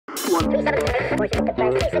Yeah,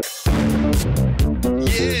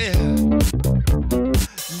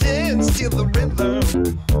 dance to the rhythm.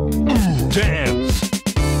 Dance.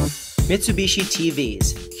 Mitsubishi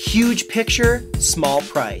TVs. Huge picture, small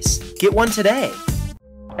price. Get one today.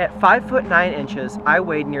 At 5'9", I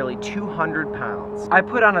weighed nearly 200 pounds. I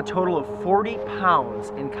put on a total of 40 pounds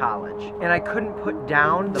in college, and I couldn't put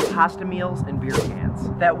down the pasta meals and beer cans.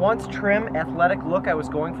 That once trim, athletic look I was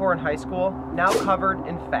going for in high school, now covered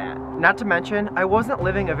in fat. Not to mention, I wasn't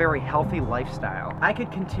living a very healthy lifestyle. I could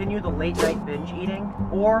continue the late night binge eating,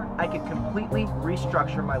 or I could completely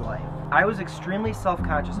restructure my life. I was extremely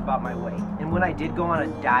self-conscious about my weight, and when I did go on a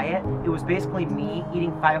diet, it was basically me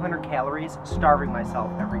eating 500 calories, starving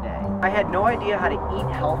myself every day. I had no idea how to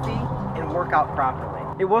eat healthy and work out properly.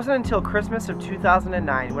 It wasn't until Christmas of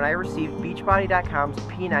 2009 when I received Beachbody.com's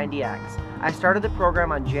P90X. I started the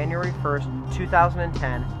program on January 1st,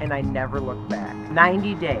 2010, and I never looked back.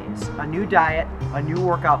 90 days, a new diet, a new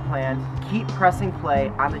workout plan, keep pressing play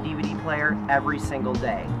on the DVD player every single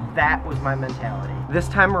day. That was my mentality. This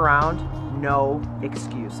time around, no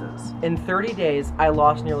excuses. In 30 days, I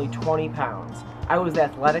lost nearly 20 pounds. I was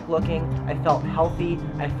athletic looking, I felt healthy,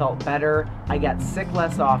 I felt better, I got sick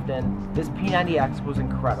less often. This P90X was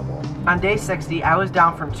incredible. On day 60, I was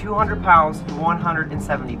down from 200 pounds to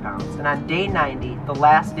 170 pounds. And on day 90, the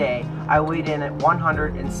last day, I weighed in at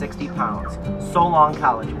 160 pounds. So long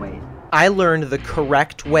college weight. I learned the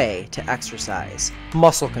correct way to exercise.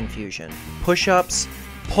 Muscle confusion, push-ups,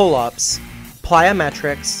 pull-ups,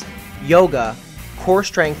 plyometrics, yoga, core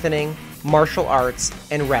strengthening, martial arts,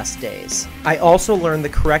 and rest days. I also learned the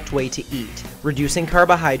correct way to eat, reducing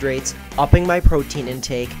carbohydrates, upping my protein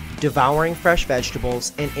intake, devouring fresh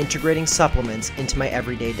vegetables, and integrating supplements into my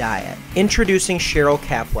everyday diet. Introducing Cheryl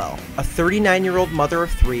Capwell, a 39-year-old mother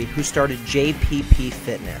of 3 who started JPP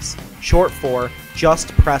Fitness, short for Just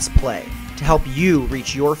Press Play, to help you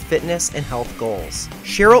reach your fitness and health goals.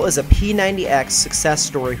 Cheryl is a P90X success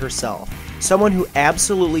story herself, someone who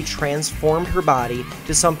absolutely transformed her body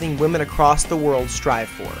to something women across the world strive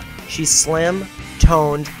for. She's slim,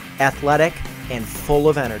 toned, athletic, and full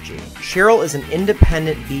of energy. Cheryl is an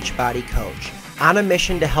independent Beachbody coach on a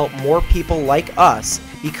mission to help more people like us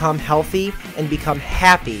become healthy and become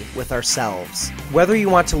happy with ourselves. Whether you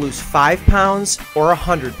want to lose 5 pounds or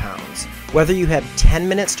 100 pounds, whether you have 10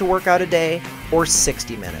 minutes to work out a day or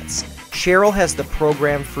 60 minutes, Cheryl has the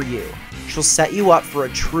program for you. She'll set you up for a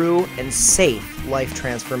true and safe life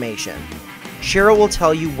transformation. Cheryl will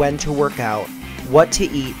tell you when to work out, what to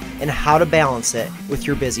eat, and how to balance it with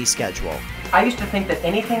your busy schedule. I used to think that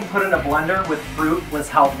anything put in a blender with fruit was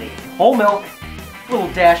healthy. Whole milk, a little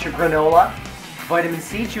dash of granola, vitamin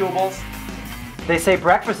C chewables. They say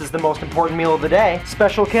breakfast is the most important meal of the day,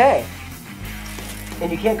 Special K.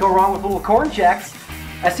 And you can't go wrong with little corn checks.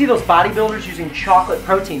 I see those bodybuilders using chocolate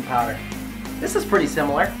protein powder. This is pretty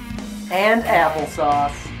similar. And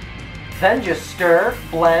applesauce. Then just stir,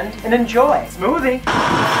 blend, and enjoy. Smoothie.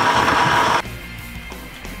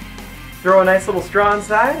 Throw a nice little straw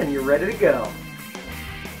inside and you're ready to go.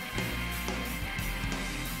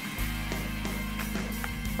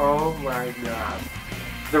 Oh my God.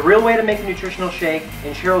 The real way to make a nutritional shake,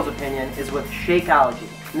 in Cheryl's opinion, is with Shakeology.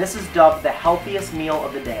 And this is dubbed the healthiest meal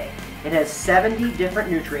of the day. It has 70 different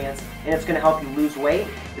nutrients, and it's going to help you lose weight,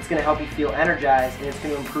 it's going to help you feel energized, and it's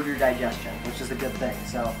going to improve your digestion, which is a good thing.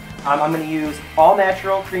 So I'm going to use all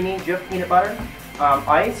natural creamy Jif peanut butter,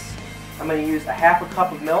 ice. I'm going to use a half a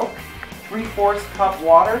cup of milk, 3/4 cup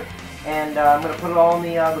water, and I'm going to put it all in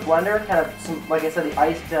the blender, kind of, some, like I said, the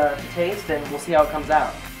ice to taste, and we'll see how it comes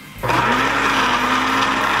out.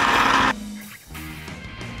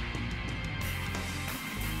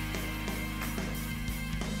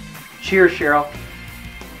 Cheers, Cheryl.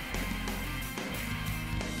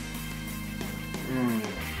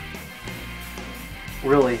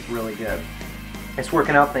 Really, really good. This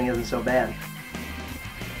working out thing isn't so bad.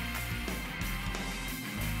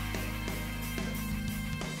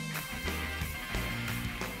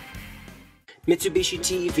 Mitsubishi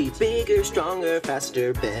TV, bigger, stronger,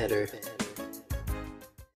 faster, better.